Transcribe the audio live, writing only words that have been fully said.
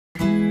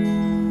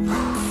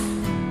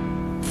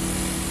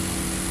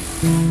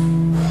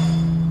Hello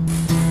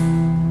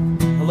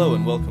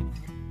and welcome.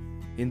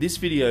 In this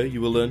video you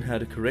will learn how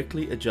to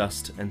correctly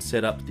adjust and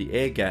set up the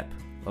air gap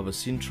of a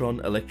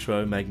Syntron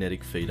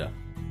Electromagnetic Feeder.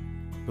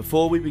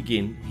 Before we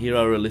begin, here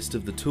are a list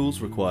of the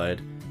tools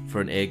required for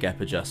an air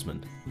gap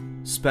adjustment.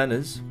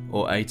 Spanners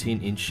or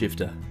 18-inch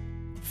shifter,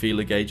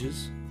 feeler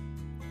gauges,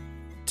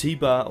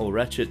 T-bar or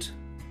ratchet,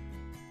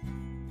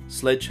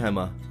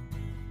 sledgehammer,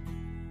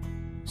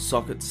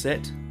 socket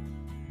set,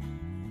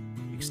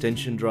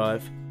 extension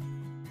drive,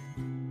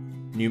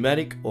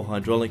 pneumatic or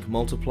hydraulic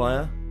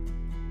multiplier,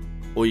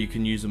 or you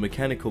can use a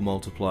mechanical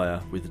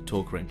multiplier with a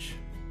torque wrench.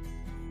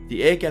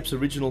 The air gap's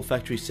original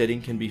factory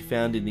setting can be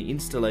found in the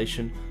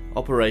installation,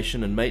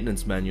 operation and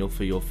maintenance manual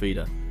for your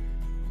feeder.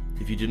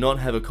 If you do not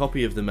have a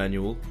copy of the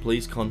manual,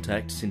 please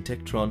contact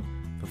Syntechtron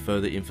for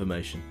further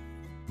information.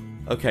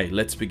 Okay,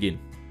 let's begin.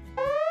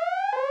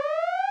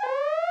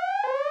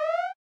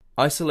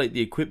 Isolate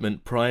the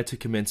equipment prior to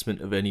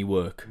commencement of any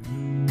work.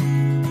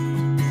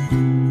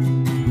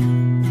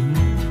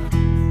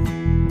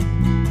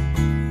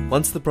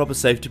 Once the proper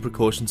safety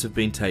precautions have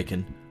been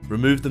taken,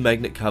 remove the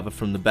magnet cover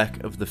from the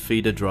back of the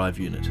feeder drive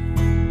unit.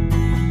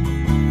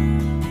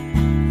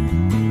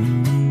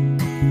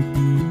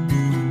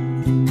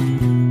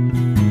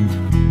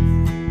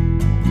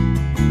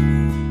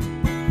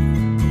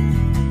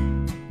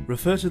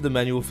 Refer to the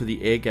manual for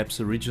the air gap's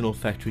original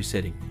factory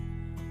setting.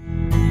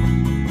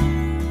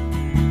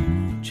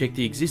 Check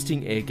the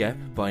existing air gap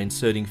by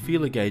inserting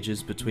feeler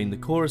gauges between the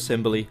core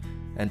assembly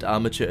and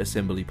armature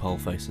assembly pole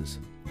faces.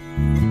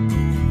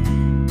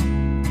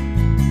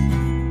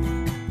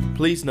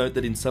 Please note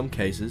that in some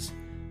cases,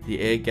 the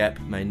air gap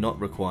may not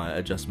require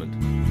adjustment.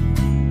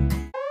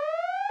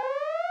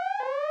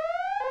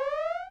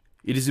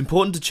 It is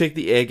important to check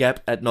the air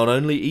gap at not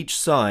only each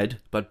side,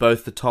 but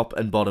both the top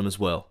and bottom as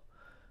well.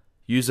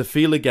 Use a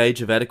feeler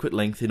gauge of adequate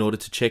length in order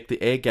to check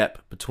the air gap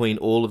between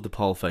all of the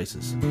pole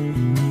faces.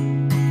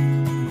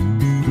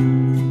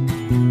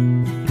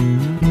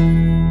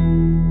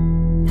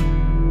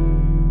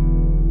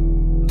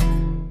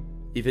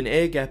 If an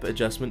air gap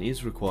adjustment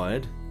is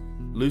required,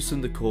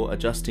 loosen the core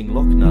adjusting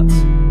lock nuts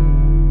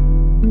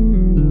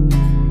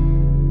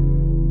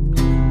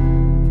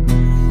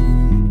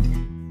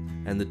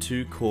and the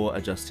two core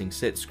adjusting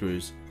set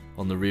screws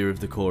on the rear of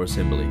the core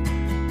assembly.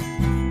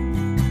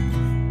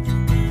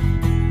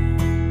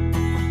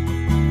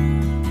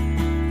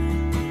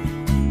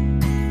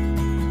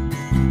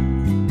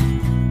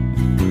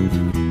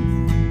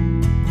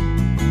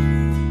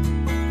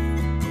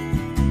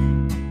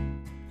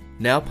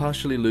 Now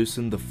partially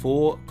loosen the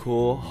 4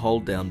 core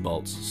hold-down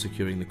bolts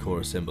securing the core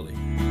assembly.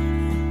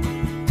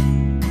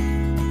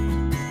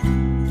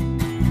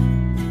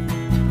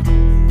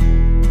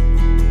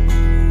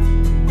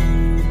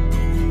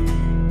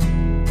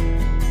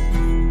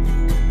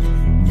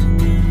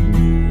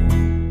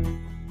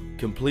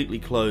 Completely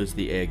close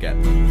the air gap.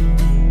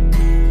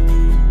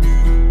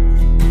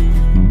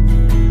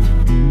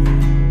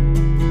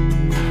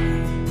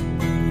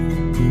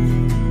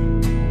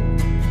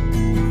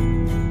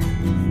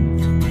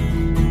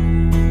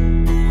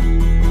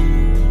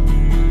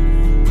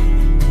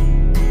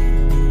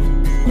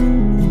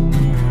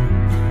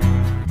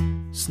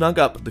 Snug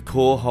up the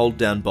core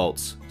hold-down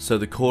bolts so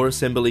the core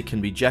assembly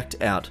can be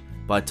jacked out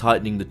by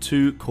tightening the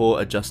 2 core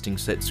adjusting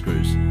set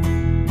screws.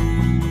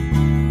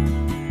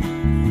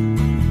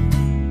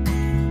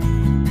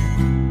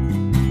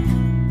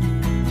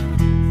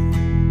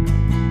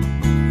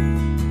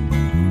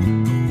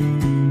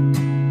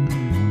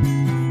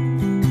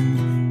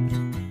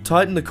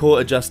 Tighten the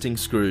core adjusting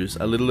screws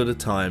a little at a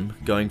time,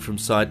 going from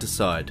side to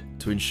side,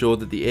 to ensure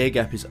that the air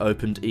gap is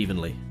opened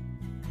evenly.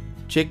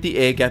 Check the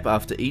air gap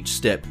after each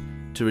step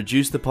to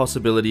reduce the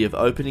possibility of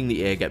opening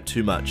the air gap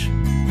too much.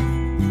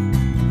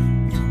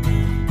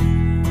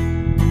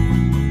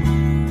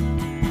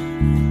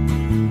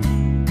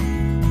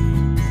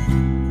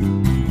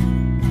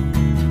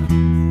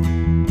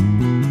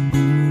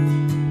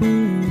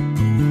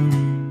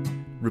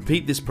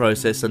 Repeat this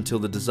process until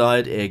the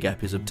desired air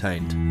gap is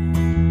obtained.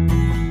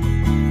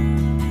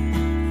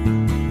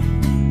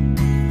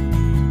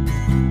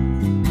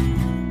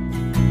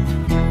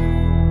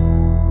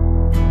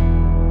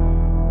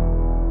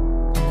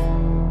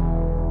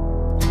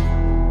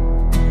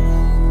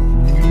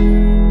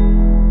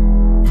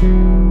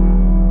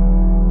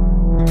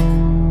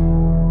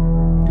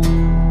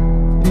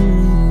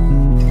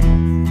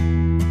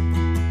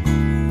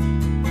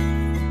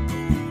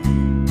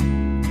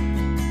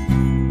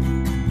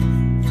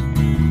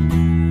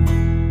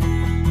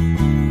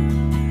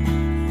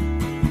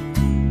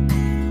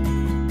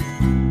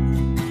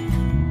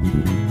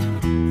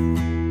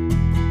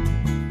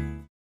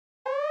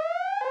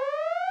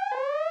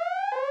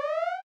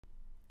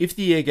 If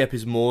the air gap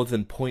is more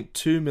than 0.2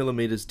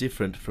 mm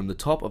different from the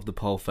top of the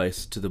pole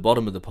face to the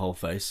bottom of the pole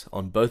face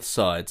on both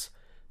sides,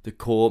 the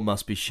core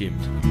must be shimmed.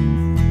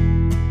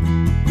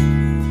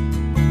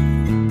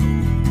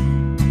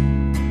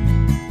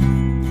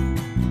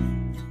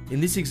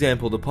 In this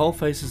example, the pole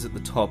faces at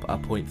the top are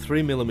 0.3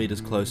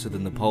 mm closer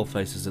than the pole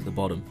faces at the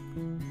bottom.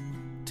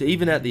 To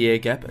even out the air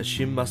gap, a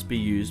shim must be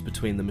used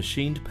between the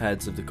machined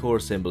pads of the core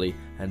assembly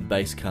and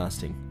base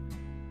casting.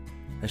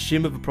 A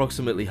shim of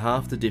approximately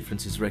half the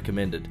difference is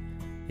recommended.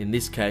 In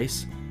this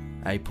case,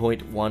 a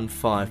 0.15mm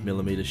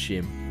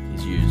shim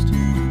is used.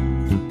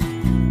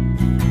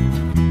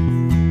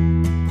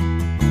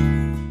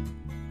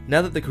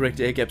 Now that the correct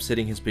air gap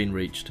setting has been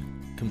reached,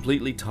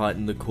 completely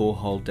tighten the core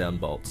hold down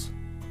bolts.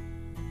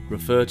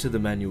 Refer to the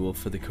manual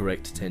for the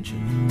correct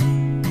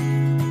tension.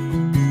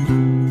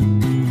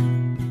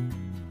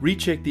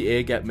 Recheck the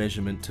air gap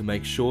measurement to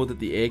make sure that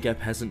the air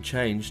gap hasn't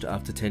changed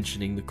after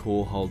tensioning the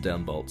core hold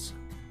down bolts.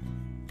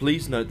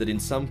 Please note that in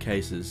some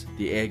cases,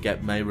 the air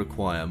gap may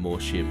require more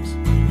shims.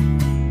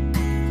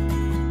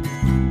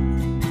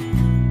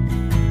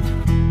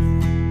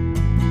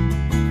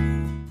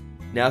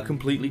 Now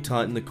completely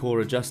tighten the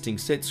core adjusting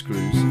set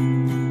screws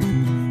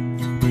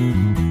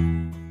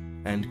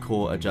and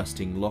core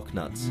adjusting lock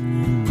nuts.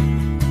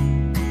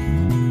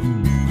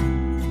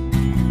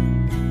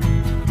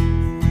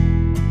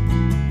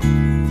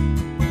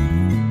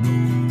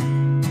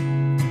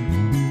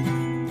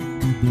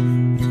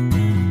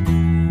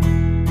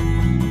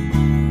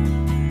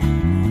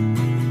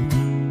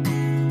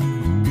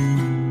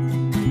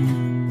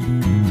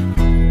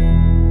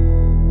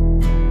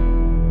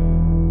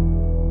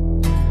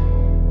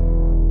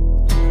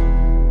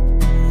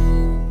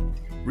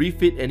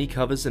 Refit any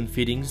covers and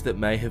fittings that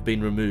may have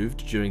been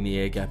removed during the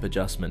air gap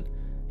adjustment,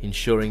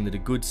 ensuring that a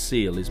good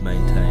seal is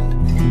maintained.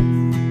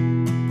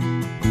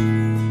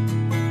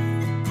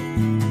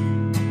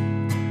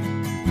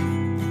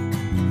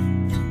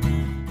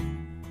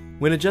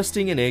 When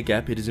adjusting an air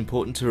gap, it is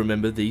important to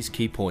remember these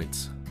key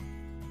points.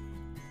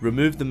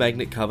 Remove the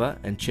magnet cover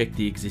and check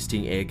the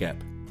existing air gap.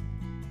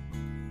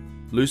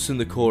 Loosen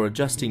the core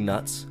adjusting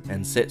nuts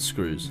and set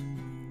screws.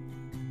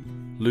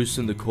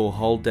 Loosen the core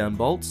hold down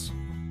bolts.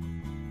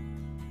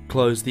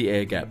 Close the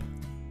air gap.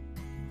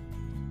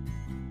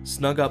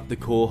 Snug up the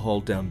core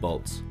hold down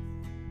bolts.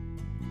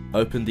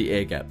 Open the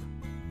air gap.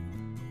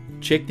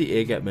 Check the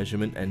air gap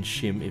measurement and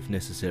shim if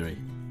necessary.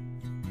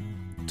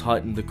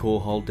 Tighten the core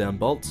hold down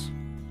bolts.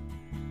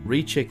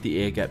 Recheck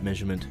the air gap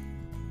measurement.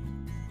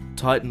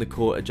 Tighten the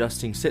core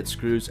adjusting set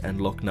screws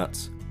and lock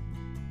nuts.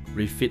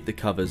 Refit the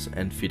covers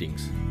and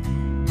fittings.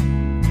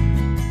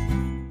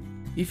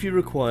 If you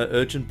require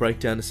urgent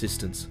breakdown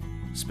assistance,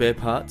 spare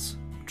parts,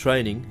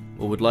 training,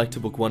 or would like to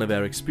book one of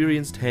our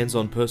experienced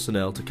hands-on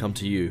personnel to come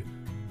to you,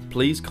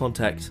 please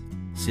contact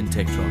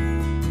Syntechtron.